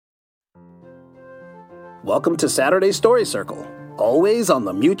Welcome to Saturday Story Circle, always on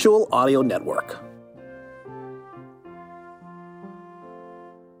the Mutual Audio Network.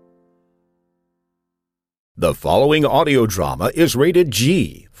 The following audio drama is rated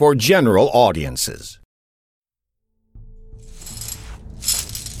G for general audiences.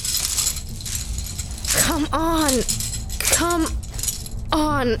 Come on.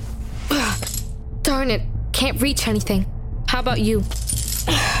 Ugh, darn it, can't reach anything. How about you?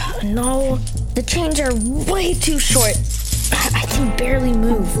 No, the chains are way too short. I can barely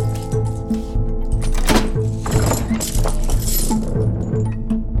move.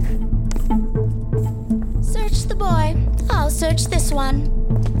 Search the boy. I'll search this one.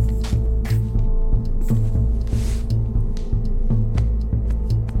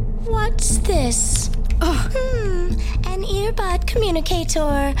 What's this? An earbud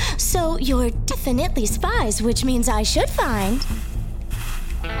communicator. So you're definitely spies, which means I should find.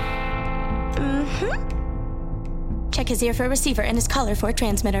 Check his ear for a receiver and his collar for a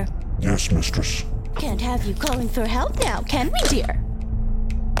transmitter. Yes, mistress. Can't have you calling for help now, can we, dear?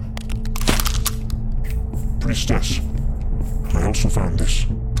 Priestess, I also found this.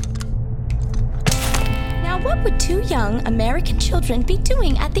 Now, what would two young American children be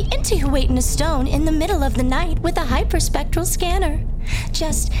doing at the Intihuatana Stone in the middle of the night with a hyperspectral scanner?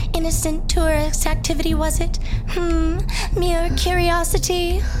 Just innocent tourist activity, was it? Mere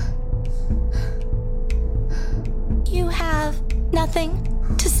curiosity? You have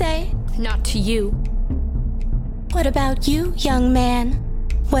nothing to say? Not to you. What about you, young man?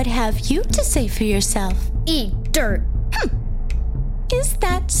 What have you to say for yourself? Eat dirt. Is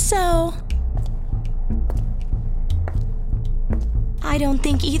that so? I don't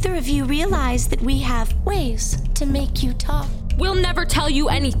think either of you realize that we have ways to make you talk. We'll never tell you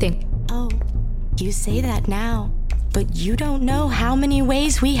anything. Oh, you say that now, but you don't know how many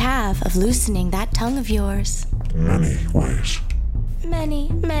ways we have of loosening that tongue of yours. Many ways. Many,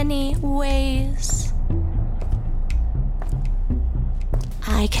 many ways.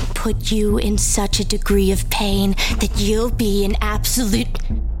 I can put you in such a degree of pain that you'll be an absolute...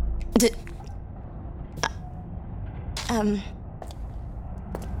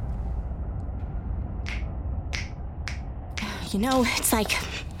 You know, it's like...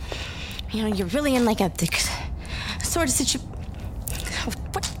 you're really in like a sort of situation...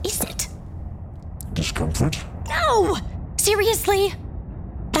 What is it? Discomfort? No! Seriously?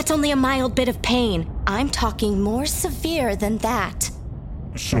 That's only a mild bit of pain. I'm talking more severe than that.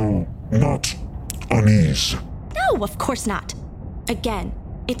 So, not unease. No, of course not. Again,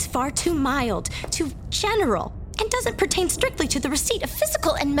 it's far too mild, too general, and doesn't pertain strictly to the receipt of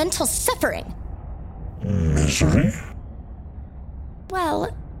physical and mental suffering. Misery?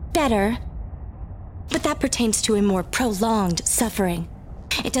 Well, better. But that pertains to a more prolonged suffering.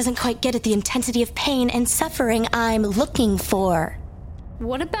 It doesn't quite get at the intensity of pain and suffering I'm looking for.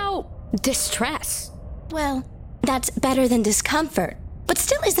 What about distress? Well, that's better than discomfort, but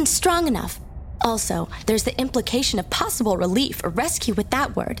still isn't strong enough. Also, there's the implication of possible relief or rescue with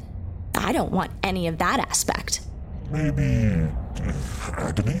that word. I don't want any of that aspect. Maybe...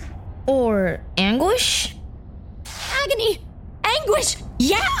 agony? Or anguish? Agony! Anguish!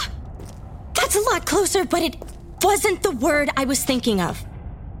 Yeah! That's a lot closer, but it wasn't the word I was thinking of.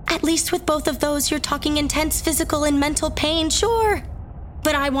 At least with both of those, you're talking intense physical and mental pain, sure.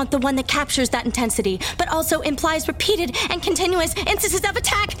 But I want the one that captures that intensity, but also implies repeated and continuous instances of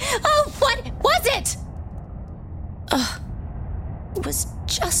attack. Oh, what was it? It was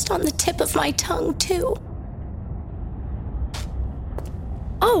just on the tip of my tongue, too.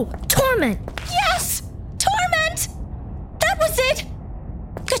 Oh, torment! Yes! Torment! That was it!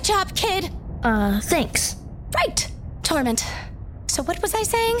 Good job, kid. Thanks. Right, torment. So what was I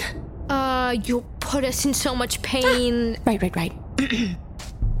saying? You'll put us in so much pain. Right.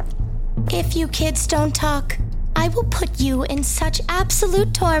 If you kids don't talk, I will put you in such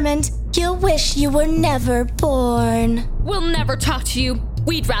absolute torment, you'll wish you were never born. We'll never talk to you.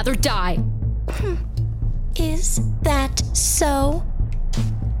 We'd rather die. Is that so?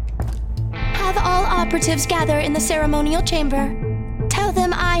 Have all operatives gather in the ceremonial chamber. Tell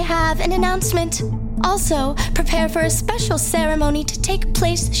them I have an announcement. Also, prepare for a special ceremony to take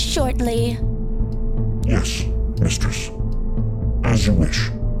place shortly. Yes, mistress. As you wish.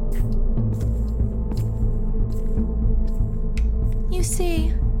 You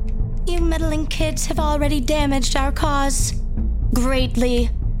see, you meddling kids have already damaged our cause. Greatly.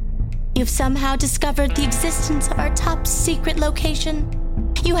 You've somehow discovered the existence of our top secret location.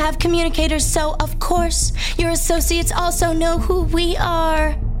 You have communicators, so of course, your associates also know who we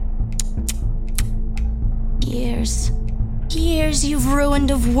are. Years you've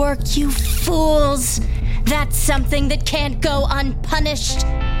ruined of work, you fools. That's something that can't go unpunished.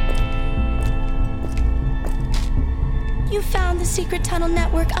 You found the secret tunnel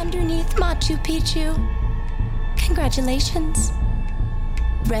network underneath Machu Picchu. Congratulations.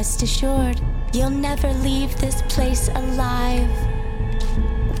 Rest assured, you'll never leave this place alive.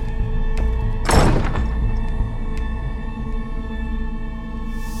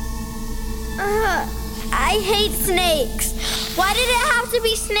 I hate snakes. Why did it have to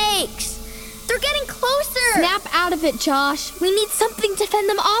be snakes? They're getting closer. Snap out of it, Josh. We need something to fend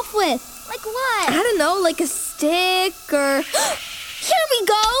them off with. Like what? I don't know, like a stick or... Here we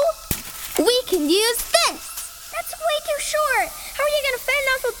go. We can use this. That's way too short. How are you going to fend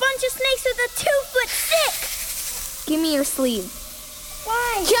off a bunch of snakes with a 2-foot stick? Give me your sleeve.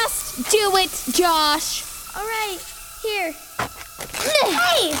 Why? Just do it, Josh. All right, here.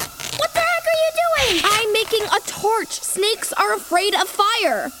 Hey, what the heck are you doing? I'm making a torch. Snakes are afraid of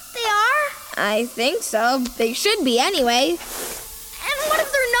fire. They are? I think so. They should be anyway. And what if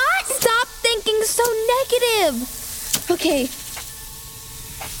they're not? Stop thinking so negative. Okay.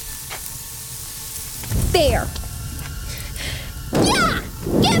 There. Yeah!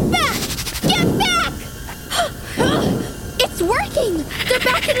 Get back! Get back! It's working! They're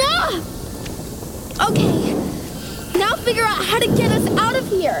backing off! Okay. Now figure out how to get us out of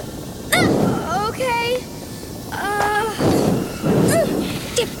here. Okay.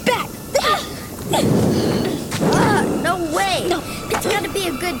 Get back! No way. No. It's got to be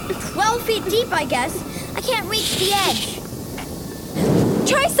a good 12 feet deep, I guess. I can't reach the edge.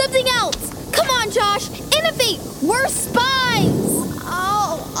 Try something else! Come on, Josh! Innovate! We're spies!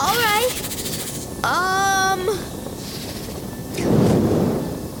 Oh, all right.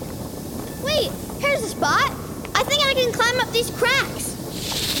 Wait, here's a spot. I think I can climb up these cracks.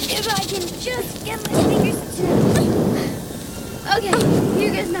 If I can just get my fingers to... Okay,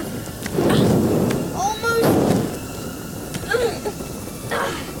 here goes nothing. Almost.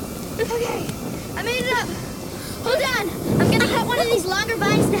 Okay, I made it up. Hold on. I'm gonna cut one of these longer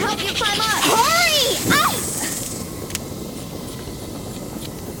vines to help you climb up. Hurry!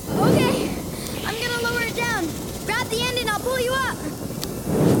 Okay, I'm gonna lower it down. Grab the end and I'll pull you up.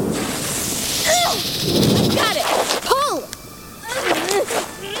 Got it! Pull!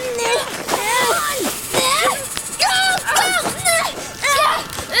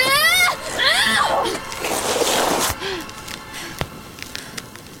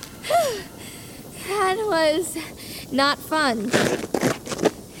 That was not fun.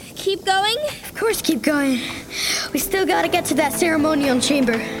 Keep going? Of course, keep going. We still gotta get to that ceremonial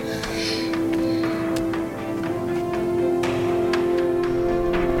chamber.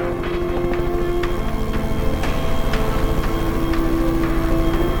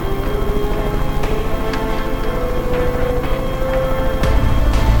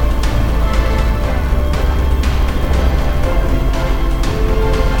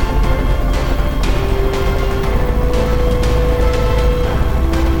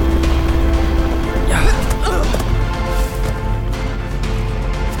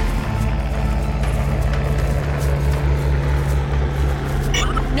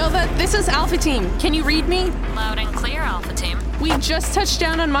 This is Alpha Team. Can you read me? Loud and clear, Alpha Team. We just touched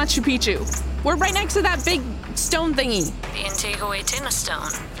down on Machu Picchu. We're right next to that big stone thingy. The Intihuatana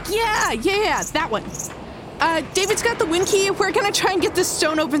stone. Yeah, that one. David's got the wind key. We're gonna try and get this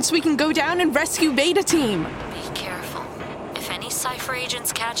stone open so we can go down and rescue Beta Team. Be careful. If any Cypher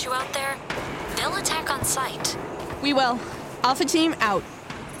agents catch you out there, they'll attack on sight. We will. Alpha Team out.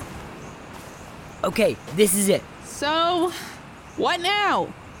 Okay, this is it. So, what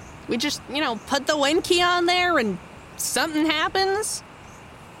now? We just, put the wind key on there and something happens?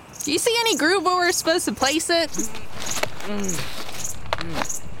 Do you see any groove where we're supposed to place it?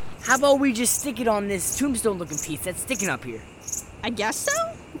 How about we just stick it on this tombstone-looking piece that's sticking up here? I guess so?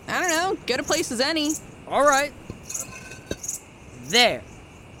 I don't know. Good a place as any. All right. There.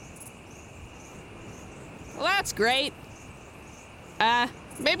 Well, that's great.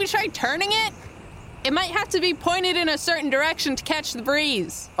 Maybe try turning it? It might have to be pointed in a certain direction to catch the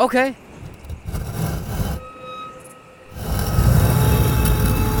breeze. Okay.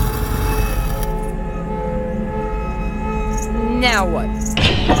 Now what?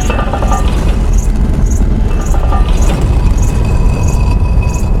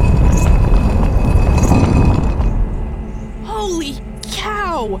 Holy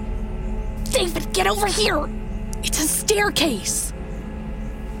cow! David, get over here! It's a staircase!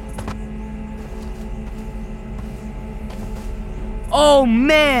 Oh,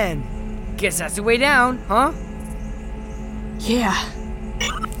 man! Guess that's the way down, huh? Yeah.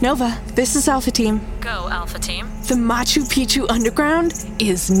 Nova, this is Alpha Team. Go, Alpha Team. The Machu Picchu Underground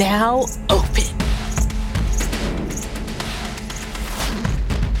is now open.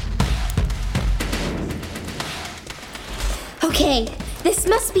 Okay, this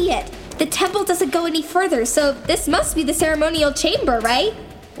must be it. The temple doesn't go any further, so this must be the ceremonial chamber, right?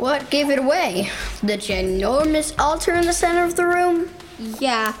 What gave it away? The ginormous altar in the center of the room?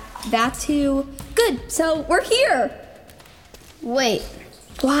 Yeah, that too. Good, so we're here. Wait,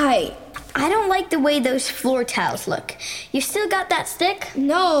 Why? I don't like the way those floor tiles look. You still got that stick?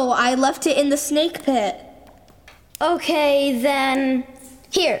 No, I left it in the snake pit. Okay, then...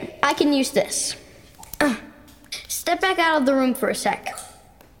 Here, I can use this. Step back out of the room for a sec.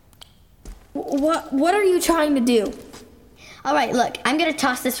 What are you trying to do? All right, look, I'm gonna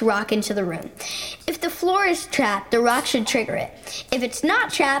toss this rock into the room. If the floor is trapped, the rock should trigger it. If it's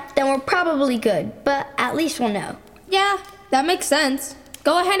not trapped, then we're probably good, but at least we'll know. Yeah, that makes sense.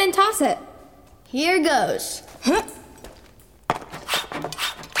 Go ahead and toss it. Here goes.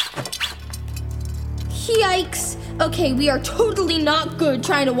 Yikes. Okay, we are totally not good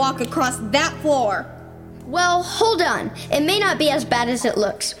trying to walk across that floor. Well, hold on. It may not be as bad as it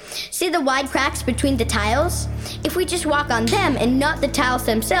looks. See the wide cracks between the tiles? If we just walk on them and not the tiles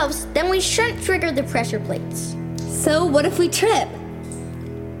themselves, then we shouldn't trigger the pressure plates. So what if we trip?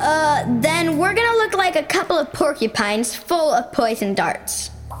 Then we're gonna look like a couple of porcupines full of poison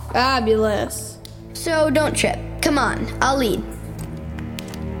darts. Fabulous. So don't trip. Come on, I'll lead.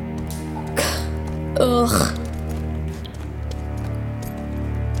 Ugh.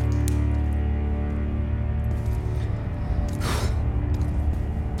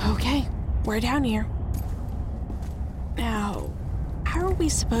 Okay, we're down here. Now, how are we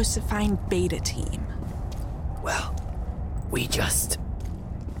supposed to find Beta Team? Well, we just...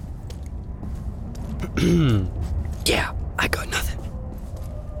 Yeah, I got nothing.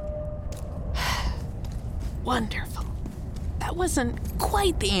 Wonderful. That wasn't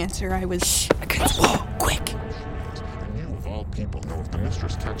quite the answer I was... Whoa, quick! You, of all people, know if the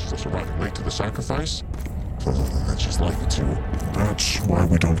mistress catches us arriving late to the sacrifice? That she's likely to. That's why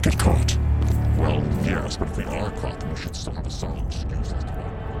we don't get caught. Well, yes, but if we are caught, then we should still have a solid excuse as to why.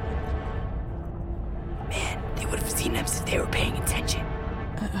 Man, they would have seen us if they were paying attention.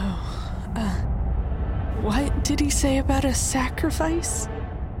 What did he say about a sacrifice?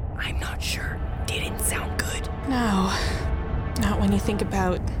 I'm not sure. Didn't sound good. No, not when you think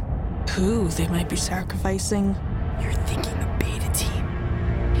about who they might be sacrificing. You're thinking of Beta Team.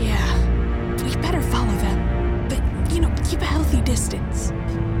 Yeah, we better follow them. But, keep a healthy distance.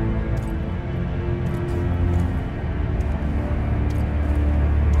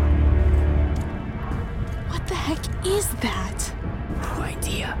 What the heck is that? No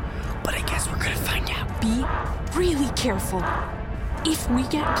idea, but I guess we're gonna find out. Be really careful. If we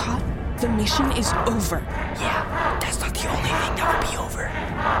get caught, the mission is over. Yeah, that's not the only thing that will be over.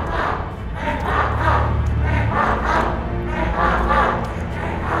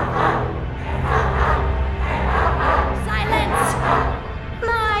 Silence!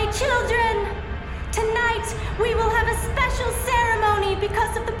 My children! Tonight, we will have a special ceremony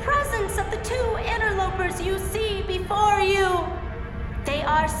because of the presence of the two interlopers you see before you. They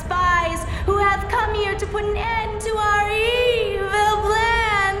are spies who have come here to put an end to our evil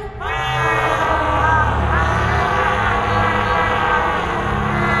plan.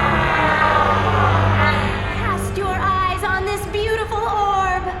 Cast your eyes on this beautiful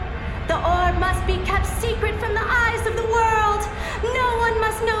orb. The orb must be kept secret from the eyes of the world. No one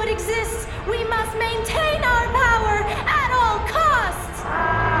must know it exists. We must maintain our power at all costs.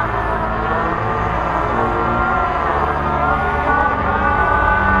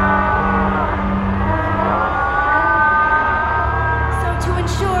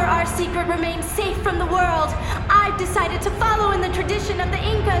 Remain safe from the world, I've decided to follow in the tradition of the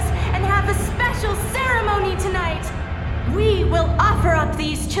Incas and have a special ceremony tonight. We will offer up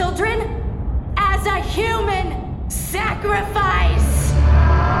these children as a human sacrifice.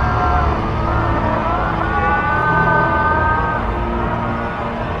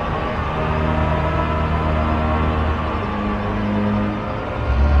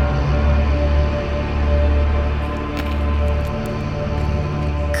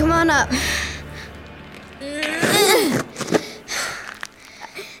 Come on up.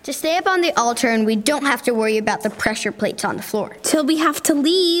 Just stay up on the altar and we don't have to worry about the pressure plates on the floor. Till we have to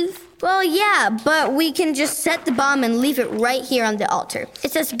leave. Well, yeah, but we can just set the bomb and leave it right here on the altar.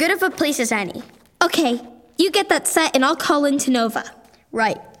 It's as good of a place as any. Okay, you get that set and I'll call in to Nova.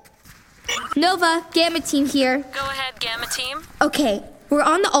 Right. Nova, Gamma Team here. Go ahead, Gamma Team. Okay, we're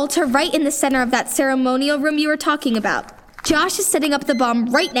on the altar right in the center of that ceremonial room you were talking about. Josh is setting up the bomb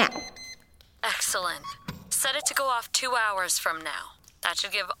right now. Excellent. Set it to go off 2 hours from now. That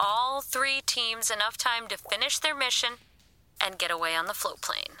should give all 3 teams enough time to finish their mission and get away on the float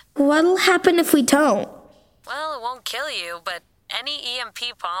plane. What'll happen if we don't? Well, it won't kill you, but any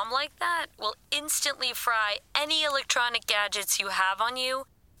EMP bomb like that will instantly fry any electronic gadgets you have on you,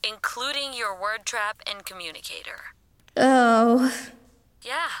 including your word trap and communicator. Oh.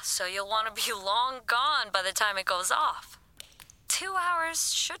 Yeah, so you'll want to be long gone by the time it goes off. 2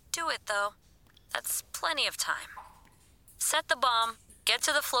 hours should do it, though. That's plenty of time. Set the bomb, get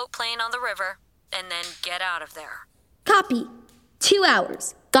to the float plane on the river, and then get out of there. Copy. 2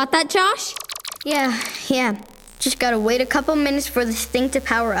 hours. Got that, Josh? Yeah. Just gotta wait a couple minutes for this thing to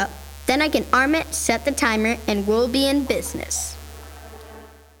power up. Then I can arm it, set the timer, and we'll be in business.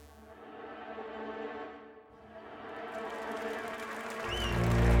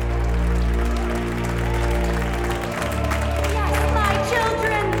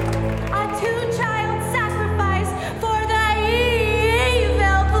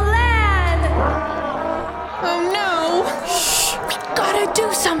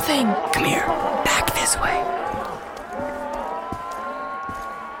 Come here, back this way.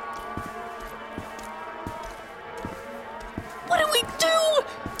 What do we do?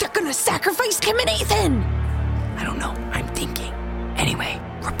 They're gonna sacrifice Kim and Ethan! I don't know, I'm thinking. Anyway,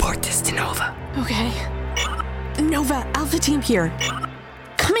 report this to Nova. Okay. Nova, Alpha Team here.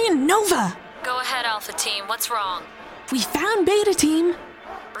 Come in, Nova! Go ahead, Alpha Team. What's wrong? We found Beta Team.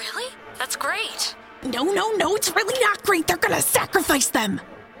 Really? That's great. No, it's really not great. They're gonna sacrifice them.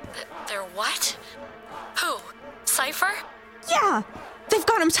 They're what? Who? Cypher? Yeah. They've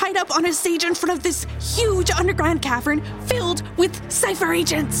got him tied up on a stage in front of this huge underground cavern filled with Cypher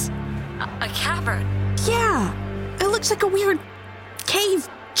agents. A cavern? Yeah. It looks like a weird cave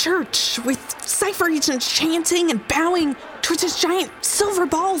church with Cypher agents chanting and bowing towards this giant silver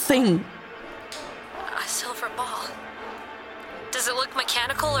ball thing. A silver ball? Does it look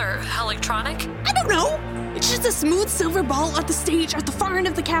mechanical or electronic? I don't know. It's just a smooth silver ball at the stage at the far end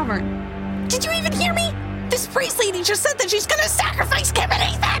of the cavern. Did you even hear me? This priest lady just said that she's gonna sacrifice Kim and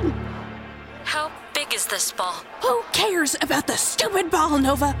Ethan! How big is this ball? Who cares about the stupid ball,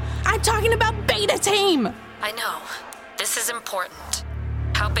 Nova? I'm talking about Beta Team! I know. This is important.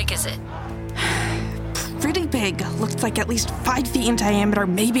 How big is it? Pretty big. Looks like at least 5 feet in diameter,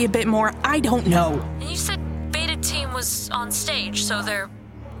 maybe a bit more. I don't know. And you said Beta Team was on stage, so they're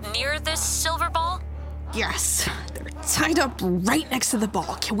near this silver ball? Yes. They're tied up right next to the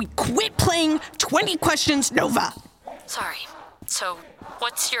ball. Can we quit playing 20 questions, Nova? Sorry. So,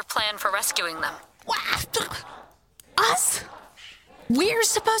 what's your plan for rescuing them? Us? We're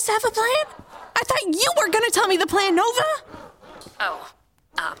supposed to have a plan? I thought you were gonna tell me the plan, Nova!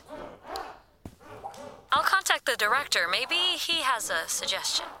 I'll contact the director. Maybe he has a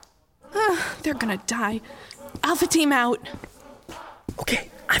suggestion. They're gonna die. Alpha Team out. Okay,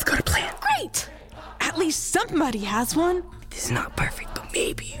 I've got a plan. Great! At least somebody has one. This is not perfect, but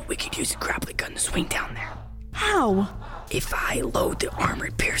maybe we could use a grappling gun to swing down there. How? If I load the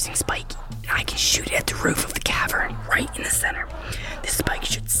armored piercing spike, I can shoot it at the roof of the cavern, right in the center. The spike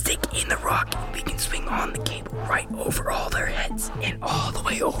should stick in the rock, and we can swing on the cable right over all their heads and all the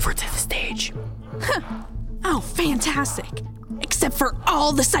way over to the stage. Oh, fantastic. Except for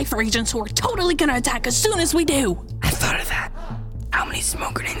all the Cypher agents who are totally gonna attack as soon as we do. I thought of that. How many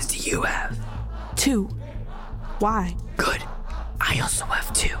smoke grenades do you have? 2. Why? Good. I also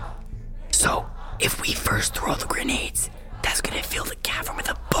have 2. So, if we first throw the grenades, that's gonna fill the cavern with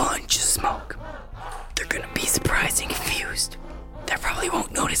a bunch of smoke. They're gonna be surprised and confused. They probably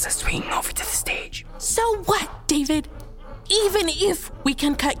won't notice us swinging over to the stage. So what, David? Even if we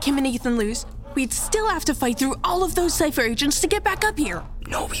can cut Kim and Ethan loose, we'd still have to fight through all of those Cypher agents to get back up here.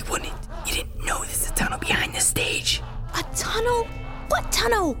 No, we wouldn't. You didn't know there's a tunnel behind the stage. A tunnel? What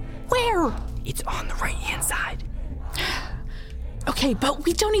tunnel? Where? It's on the right-hand side. Okay, but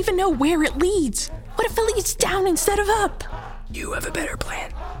we don't even know where it leads. What if it leads down instead of up? You have a better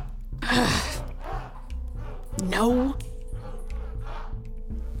plan. No.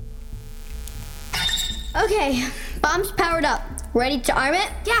 Okay, bomb's powered up. Ready to arm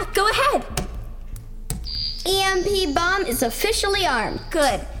it? Yeah, go ahead. EMP bomb is officially armed.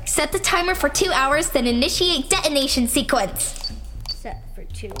 Good. Set the timer for 2 hours, then initiate detonation sequence. Set for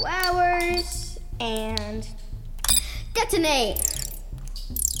 2 hours, and detonate.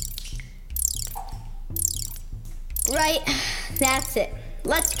 Right, that's it.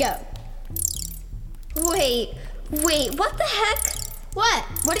 Let's go. Wait, what the heck? What?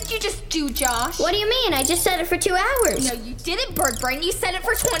 What did you just do, Josh? What do you mean? I just set it for 2 hours. No, you didn't, Bird Brain. You set it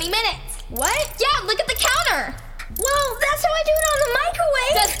for 20 minutes. What? Yeah, look at the counter. Well, that's how I do it on the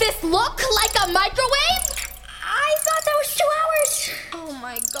microwave. Does this look like a microwave? I thought that was 2 hours. Oh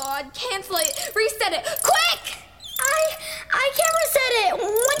my god, cancel it. Reset it, quick! I can't reset it.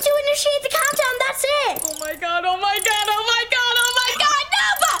 Once you initiate the countdown, that's it. Oh my god, oh my god, oh my god, oh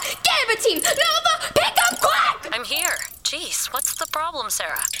Nova, pick up quick! I'm here. Jeez, what's the problem,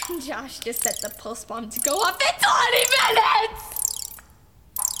 Sarah? Josh just set the pulse bomb to go off in 20 minutes!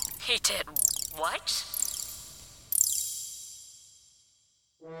 He did what?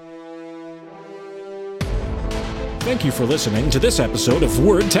 Thank you for listening to this episode of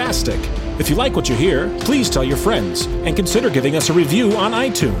Wordtastic. If you like what you hear, please tell your friends and consider giving us a review on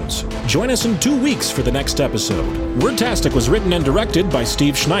iTunes. Join us in 2 weeks for the next episode. Wordtastic was written and directed by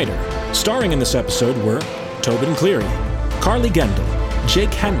Steve Schneider. Starring in this episode were Tobin Cleary, Carly Gendel,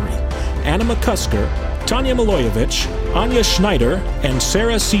 Jake Henry, Anna McCusker, Tanya Milojevic, Anya Schneider, and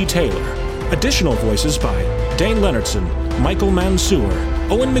Sarah C. Taylor. Additional voices by Dane Leonardson, Michael Mansour,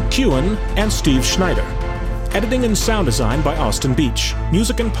 Owen McEwen, and Steve Schneider. Editing and sound design by Austin Beach.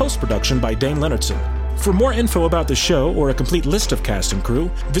 Music and post-production by Dane Leonardson. For more info about the show or a complete list of cast and crew,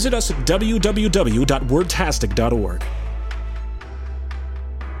 visit us at www.wordtastic.org.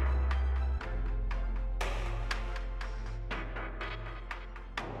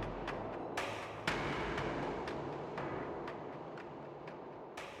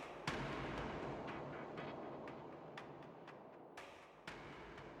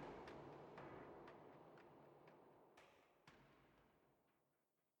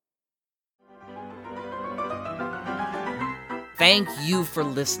 Thank you for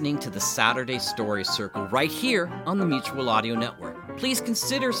listening to the Saturday Story Circle right here on the Mutual Audio Network. Please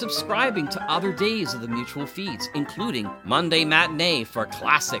consider subscribing to other days of the Mutual feeds, including Monday Matinee for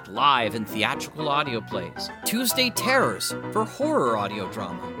classic live and theatrical audio plays, Tuesday Terrors for horror audio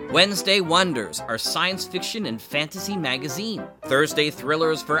drama, Wednesday Wonders, our science fiction and fantasy magazine, Thursday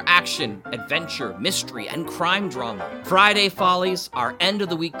Thrillers for action, adventure, mystery, and crime drama, Friday Follies, our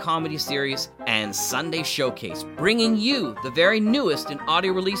end-of-the-week comedy series, and Sunday Showcase, bringing you the very newest in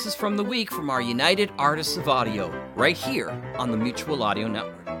audio releases from the week from our United Artists of Audio, right here on the Mutual Audio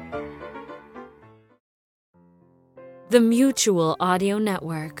Network. The Mutual Audio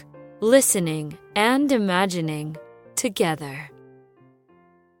Network. Listening and imagining together.